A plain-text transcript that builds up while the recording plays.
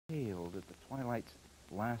paled at the twilight's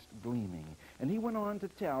last gleaming. And he went on to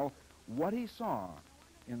tell what he saw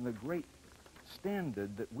in the great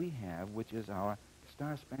standard that we have, which is our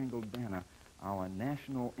Star-Spangled Banner, our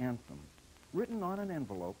national anthem, written on an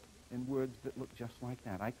envelope in words that look just like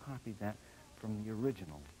that. I copied that from the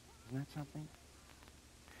original. Isn't that something?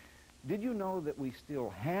 Did you know that we still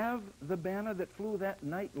have the banner that flew that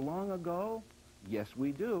night long ago? Yes,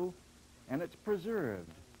 we do. And it's preserved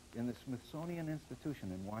in the Smithsonian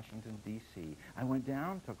Institution in Washington, D.C. I went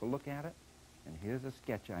down, took a look at it, and here's a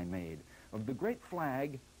sketch I made of the great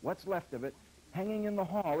flag, what's left of it, hanging in the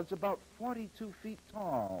hall. It's about 42 feet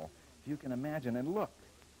tall, if you can imagine. And look,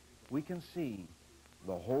 we can see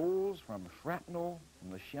the holes from shrapnel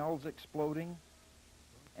and the shells exploding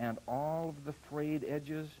and all of the frayed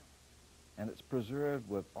edges, and it's preserved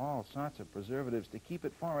with all sorts of preservatives to keep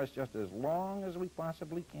it for us just as long as we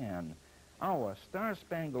possibly can. Our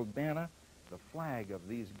Star-Spangled Banner, the flag of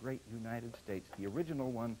these great United States, the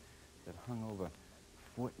original one that hung over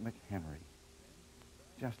Fort McHenry.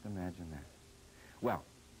 Just imagine that. Well,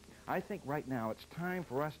 I think right now it's time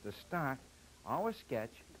for us to start our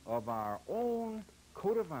sketch of our own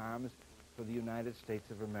coat of arms for the United States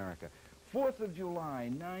of America. 4th of July,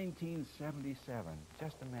 1977.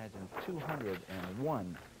 Just imagine,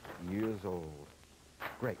 201 years old.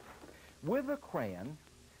 Great. With a crayon,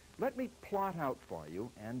 let me plot out for you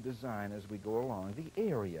and design as we go along the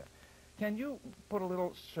area. Can you put a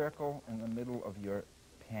little circle in the middle of your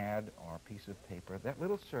pad or piece of paper? That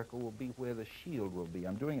little circle will be where the shield will be.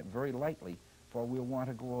 I'm doing it very lightly, for we'll want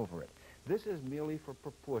to go over it. This is merely for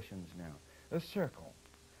proportions now. A circle.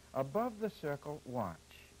 Above the circle, watch.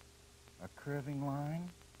 A curving line,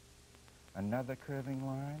 another curving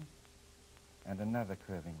line, and another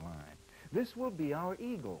curving line. This will be our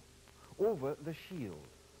eagle over the shield.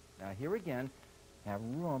 Now here again, have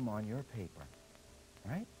room on your paper,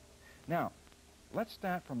 right? Now, let's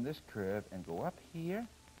start from this curve and go up here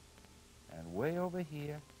and way over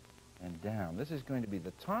here and down. This is going to be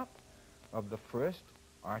the top of the first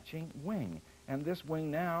arching wing. And this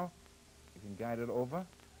wing now, you can guide it over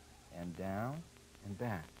and down and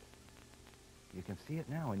back. You can see it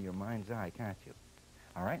now in your mind's eye, can't you?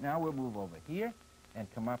 All right, now we'll move over here and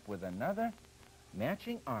come up with another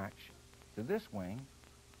matching arch to this wing,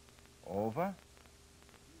 over,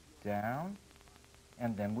 down,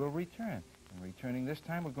 and then we'll return. And returning this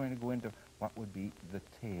time, we're going to go into what would be the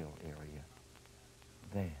tail area.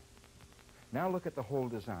 There. Now look at the whole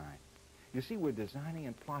design. You see, we're designing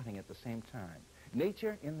and plotting at the same time.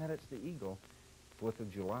 Nature, in that it's the eagle, 4th of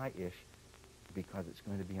July-ish, because it's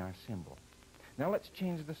going to be our symbol. Now let's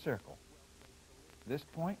change the circle. This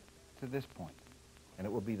point to this point. And it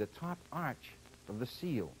will be the top arch of the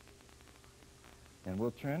seal. And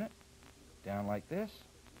we'll turn it down like this,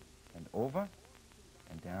 and over,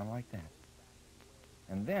 and down like that.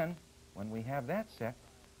 And then, when we have that set,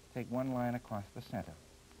 take one line across the center.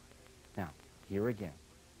 Now, here again.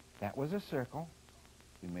 That was a circle.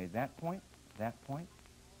 We made that point,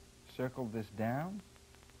 circled this down,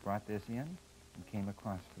 brought this in, and came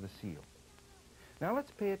across to the seal. Now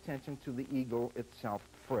let's pay attention to the eagle itself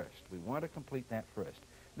first. We want to complete that first.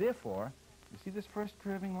 Therefore, you see this first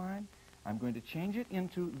curving line? I'm going to change it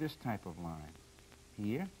into this type of line.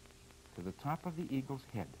 Here, to the top of the eagle's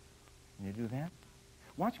head. Can you do that?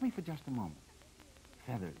 Watch me for just a moment.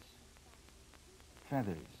 Feathers.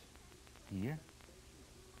 Feathers. Here.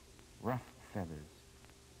 Rough feathers.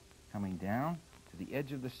 Coming down to the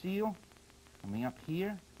edge of the seal, coming up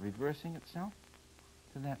here, reversing itself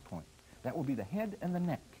to that point. That will be the head and the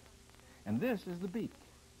neck. And this is the beak.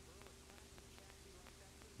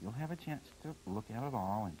 You'll have a chance to look at it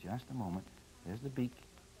all in just a moment. There's the beak.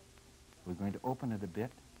 We're going to open it a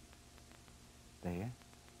bit. There.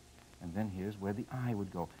 And then here's where the eye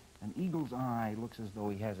would go. An eagle's eye looks as though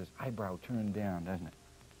he has his eyebrow turned down, doesn't it?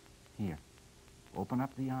 Here. Open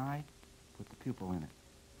up the eye, put the pupil in it.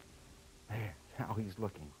 There, how he's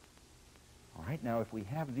looking. All right, now if we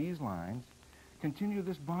have these lines, continue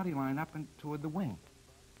this body line up and toward the wing,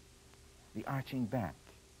 the arching back.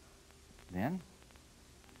 Then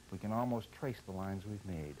we can almost trace the lines we've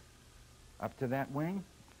made. Up to that wing,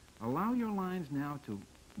 allow your lines now to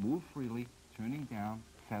move freely, turning down,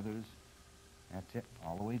 feathers. That's it,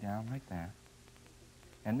 all the way down like that.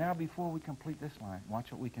 And now before we complete this line,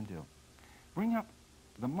 watch what we can do. Bring up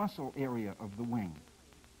the muscle area of the wing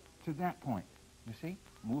to that point. You see?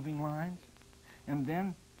 Moving lines. And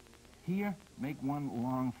then here, make one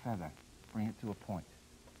long feather. Bring it to a point.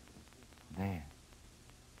 There.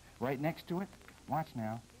 Right next to it, watch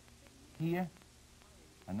now. Here,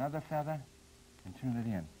 another feather, and turn it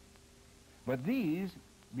in. But these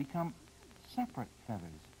become separate feathers.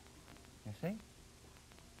 see?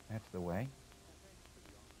 That's the way.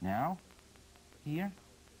 Now, here,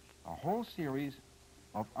 a whole series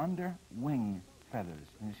of under wing feathers.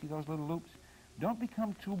 And you see those little loops? Don't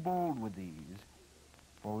become too bold with these,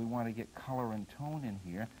 for we want to get color and tone in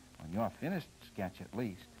here on your finished sketch at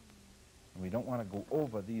least. And we don't want to go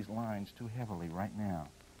over these lines too heavily right now.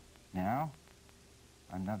 Now,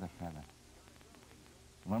 another feather.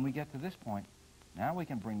 When we get to this point, now we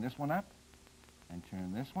can bring this one up and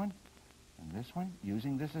turn this one and this one,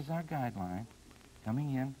 using this as our guideline,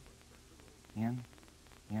 coming in,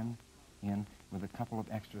 with a couple of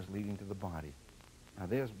extras leading to the body. Now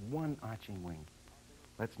there's one arching wing.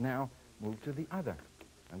 Let's now move to the other.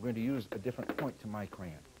 I'm going to use a different point to my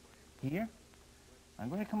crayon. Here, I'm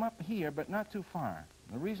going to come up here, but not too far.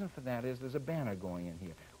 The reason for that is there's a banner going in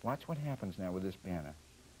here. Watch what happens now with this banner.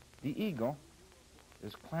 The eagle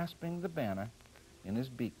is clasping the banner in his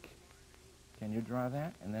beak. Can you draw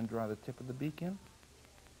that? And then draw the tip of the beak in?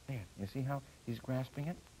 There. You see how he's grasping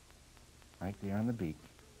it? Right there on the beak.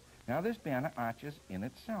 Now this banner arches in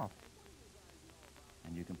itself.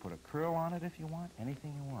 And you can put a curl on it if you want,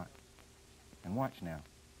 anything you want. And watch now,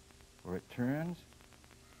 where it turns,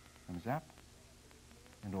 comes up,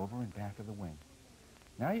 and over and back of the wing.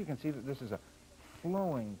 Now you can see that this is a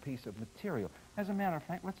flowing piece of material. As a matter of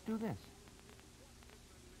fact, let's do this.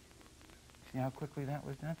 See how quickly that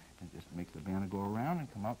was done? It just makes the banner go around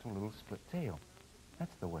and come out to a little split tail.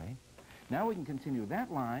 That's the way. Now we can continue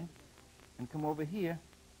that line and come over here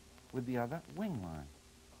with the other wing line.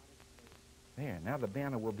 There, now the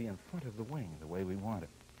banner will be in front of the wing the way we want it.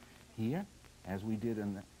 Here, as we did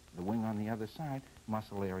in the wing on the other side,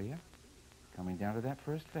 muscle area, coming down to that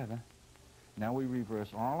first feather. Now we reverse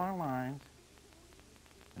all our lines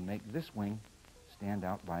and make this wing stand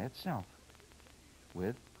out by itself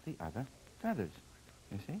with the other feathers.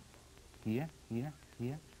 You see? Here, here,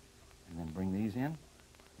 here. And then bring these in,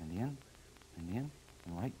 and in, and in,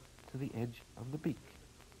 and right to the edge of the beak.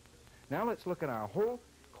 Now let's look at our whole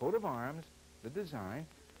coat of arms, the design,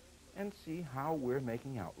 and see how we're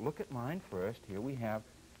making out. Look at mine first. Here we have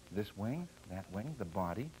this wing, that wing, the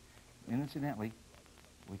body. Incidentally,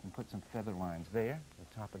 we can put some feather lines there,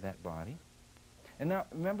 the top of that body. And now,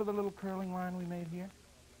 remember the little curling line we made here?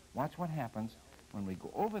 Watch what happens when we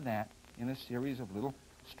go over that in a series of little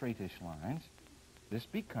straightish lines. This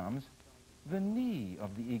becomes the knee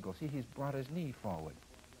of the eagle. See, he's brought his knee forward.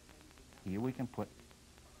 Here we can put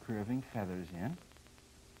curving feathers in,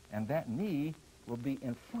 and that knee will be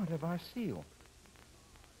in front of our seal.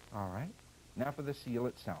 All right? Now for the seal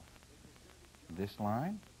itself. This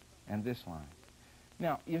line and this line.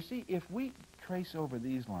 Now, you see, if we trace over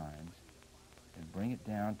these lines and bring it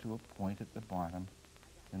down to a point at the bottom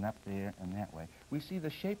and up there and that way, we see the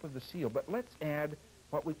shape of the seal. But let's add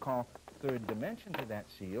what we call third dimension to that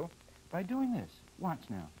seal by doing this. Watch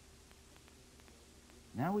now.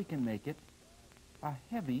 Now we can make it a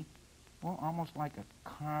heavy, well, almost like a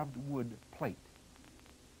carved wood plate.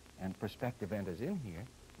 And perspective enters in here.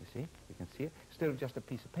 You see? You can see it. Instead of just a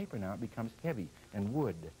piece of paper now, it becomes heavy and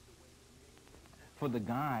wood. For the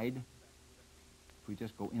guide, if we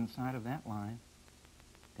just go inside of that line,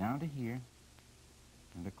 down to here,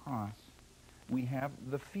 and across, we have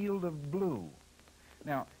the field of blue.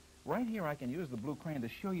 Now, right here I can use the blue crayon to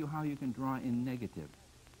show you how you can draw in negative.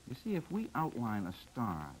 You see, if we outline a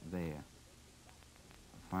star there,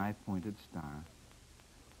 a five-pointed star,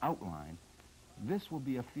 outline, this will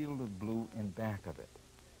be a field of blue in back of it.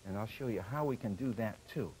 And I'll show you how we can do that,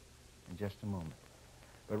 too, in just a moment.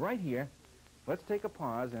 But right here, let's take a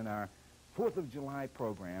pause in our 4th of July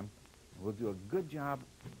program. We'll do a good job.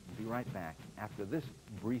 We'll be right back after this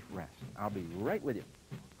brief rest. I'll be right with you.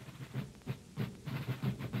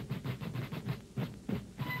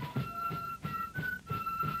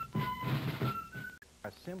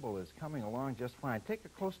 Our symbol is coming along just fine. Take a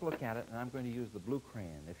close look at it, and I'm going to use the blue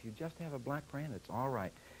crayon. If you just have a black crayon, it's all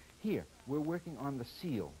right. Here, we're working on the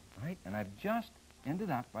seal, right? And I've just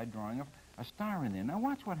ended up by drawing a star in there. Now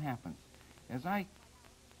watch what happens. As I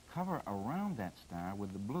cover around that star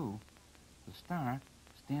with the blue, the star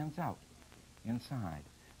stands out inside.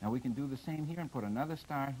 Now we can do the same here and put another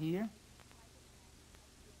star here,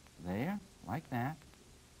 there, like that,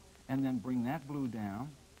 and then bring that blue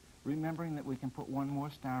down, remembering that we can put one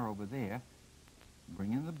more star over there,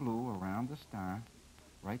 bring in the blue around the star,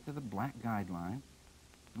 right to the black guideline,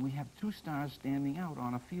 and we have two stars standing out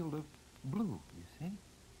on a field of blue, you see?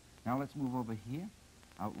 Now let's move over here,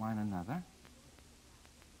 outline another.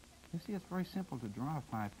 You see, it's very simple to draw a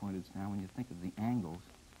five-pointed star when you think of the angles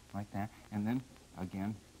like that. And then,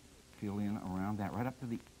 again, fill in around that, right up to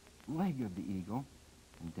the leg of the eagle,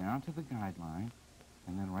 and down to the guideline,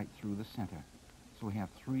 and then right through the center. So we have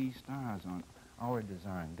 3 stars on our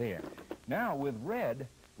design there. Now with red,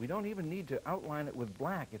 we don't even need to outline it with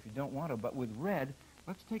black if you don't want to, but with red,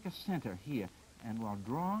 let's take a center here, and we'll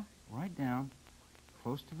draw right down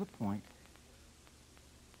close to the point,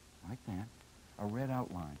 like that, a red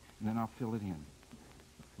outline, and then I'll fill it in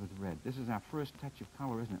with red. This is our first touch of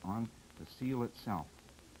color, isn't it, on the seal itself.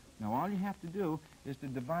 Now all you have to do is to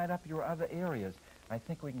divide up your other areas. I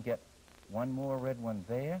think we can get one more red one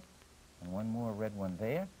there, and one more red one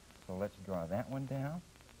there. So let's draw that one down,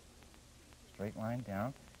 straight line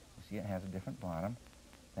down. You see it has a different bottom.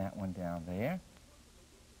 That one down there.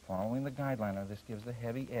 Following the guideline, now this gives the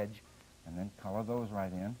heavy edge, and then color those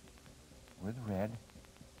right in with red.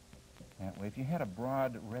 That way, if you had a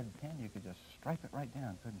broad red pen, you could just stripe it right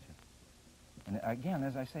down, couldn't you? And again,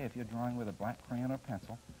 as I say, if you're drawing with a black crayon or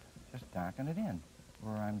pencil, just darken it in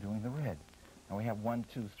where I'm doing the red. Now we have 1,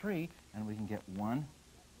 2, 3, and we can get 1,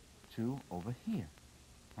 2 over here,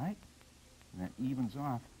 right? And that evens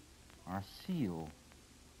off our seal,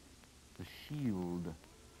 the shield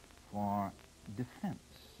for defense,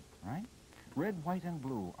 right? Red, white, and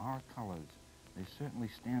blue, our colors. They certainly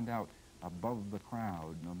stand out above the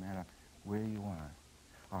crowd, no matter where you are.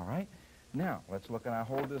 All right? Now, let's look at our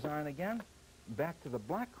whole design again. Back to the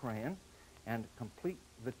black crayon and complete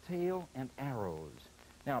the tail and arrows.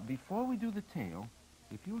 Now, before we do the tail,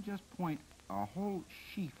 if you'll just point a whole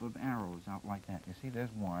sheaf of arrows out like that. You see,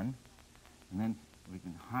 there's one, and then we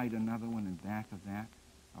can hide another one in back of that,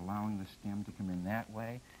 allowing the stem to come in that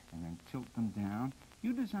way, and then tilt them down.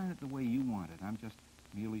 You design it the way you want it. I'm just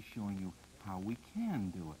merely showing you how we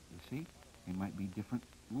can do it, you see? They might be different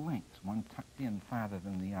lengths, one tucked in farther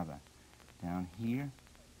than the other. Down here,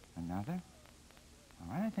 another.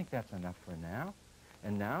 All right, I think that's enough for now.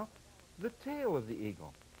 And now, the tail of the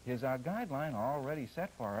eagle. Here's our guideline already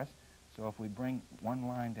set for us. So if we bring one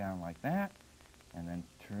line down like that, and then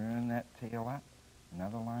turn that tail up,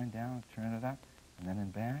 another line down, turn it up, and then in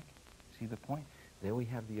back, see the point? There we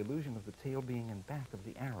have the illusion of the tail being in back of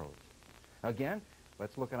the arrows. Again,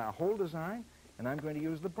 let's look at our whole design, and I'm going to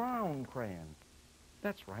use the brown crayon.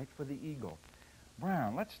 That's right, for the eagle.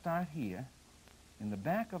 Brown, let's start here in the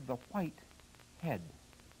back of the white head,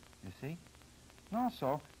 you see? And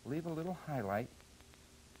also, leave a little highlight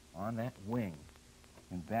on that wing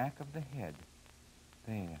in back of the head.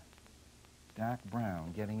 There. Dark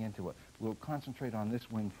brown, getting into it. We'll concentrate on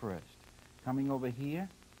this wing first. Coming over here,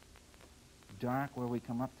 dark where we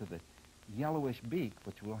come up to the yellowish beak,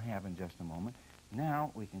 which we'll have in just a moment.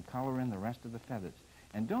 Now we can color in the rest of the feathers.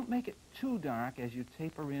 And don't make it too dark as you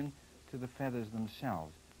taper in to the feathers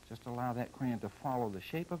themselves. Just allow that crayon to follow the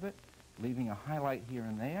shape of it, leaving a highlight here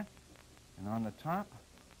and there. And on the top,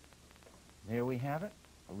 there we have it.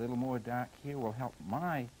 A little more dark here will help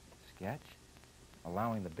my sketch,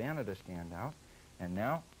 allowing the banner to stand out. And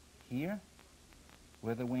now, here,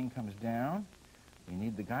 where the wing comes down, we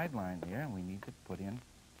need the guideline there, and we need to put in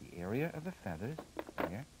the area of the feathers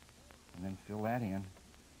there, and then fill that in.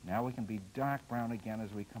 Now we can be dark brown again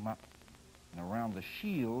as we come up and around the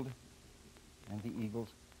shield and the eagle's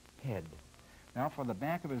head. Now for the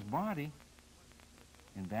back of his body,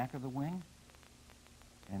 in back of the wing,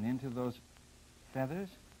 and into those feathers,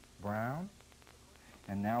 brown.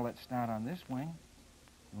 And now let's start on this wing.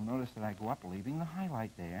 You'll notice that I go up, leaving the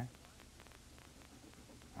highlight there,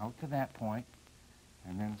 out to that point,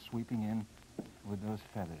 and then sweeping in with those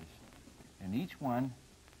feathers. And each one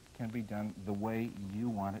can be done the way you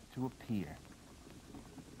want it to appear.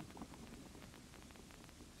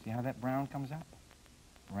 See how that brown comes up?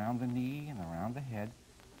 Around the knee and around the head.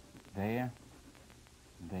 There,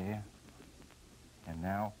 there, and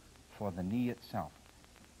now for the knee itself.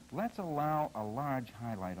 Let's allow a large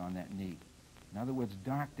highlight on that knee. In other words,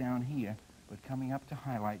 dark down here, but coming up to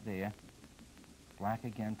highlight there. Black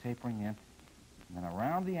again, tapering in. And then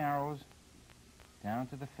around the arrows, down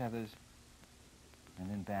to the feathers, and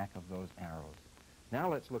then back of those arrows. Now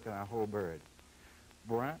let's look at our whole bird.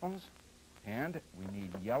 Browns, and we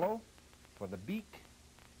need yellow for the beak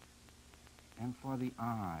and for the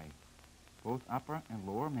eye. Both upper and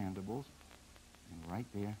lower mandibles, and right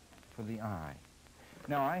there for the eye.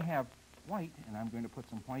 Now I have white, and I'm going to put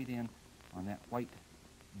some white in on that white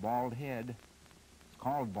bald head. It's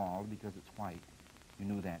called bald because it's white. You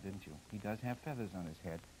knew that, didn't you? He does have feathers on his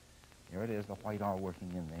head. There it is, the white all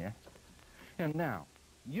working in there. And now,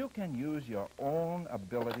 you can use your own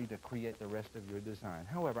ability to create the rest of your design.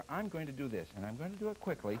 However, I'm going to do this, and I'm going to do it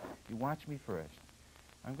quickly. You watch me first.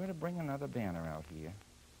 I'm going to bring another banner out here.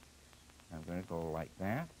 I'm going to go like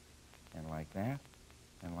that, and like that,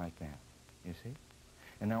 and like that. You see?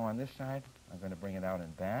 And now on this side, I'm going to bring it out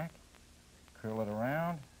and back, curl it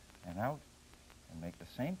around and out and make the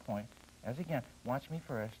same point. As again, watch me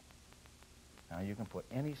first. Now you can put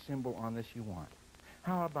any symbol on this you want.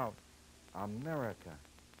 How about America,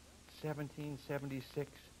 1776,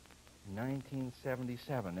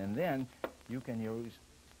 1977? And then you can use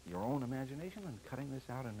your own imagination in cutting this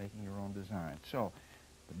out and making your own design. So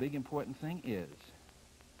the big important thing is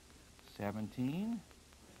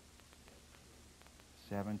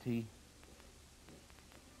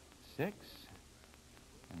 1776,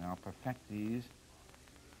 and I'll perfect these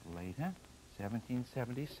later.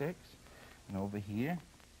 1776, and over here,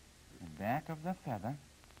 the back of the feather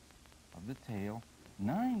of the tail,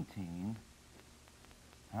 19.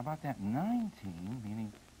 How about that? 19,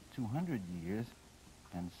 meaning 200 years,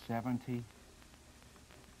 and 77.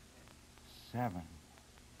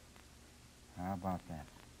 How about that?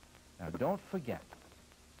 Now, don't forget,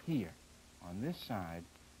 here, on this side,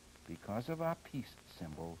 because of our peace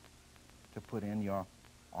symbol, to put in your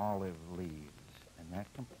olive leaves. And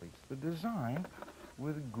that completes the design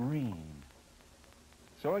with green.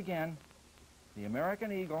 So again, the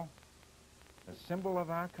American eagle, a symbol of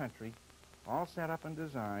our country, all set up and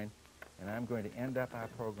designed, and I'm going to end up our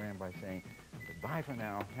program by saying goodbye for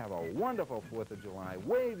now. Have a wonderful 4th of July.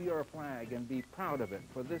 Wave your flag and be proud of it,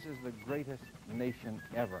 for this is the greatest nation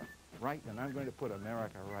ever. Right? And I'm going to put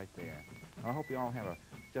America right there. I hope you all have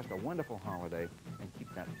just a wonderful holiday and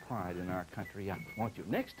keep that pride in our country up, won't you?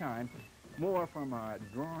 Next time, more from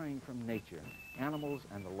drawing from nature, animals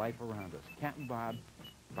and the life around us. Captain Bob,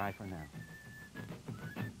 bye for now.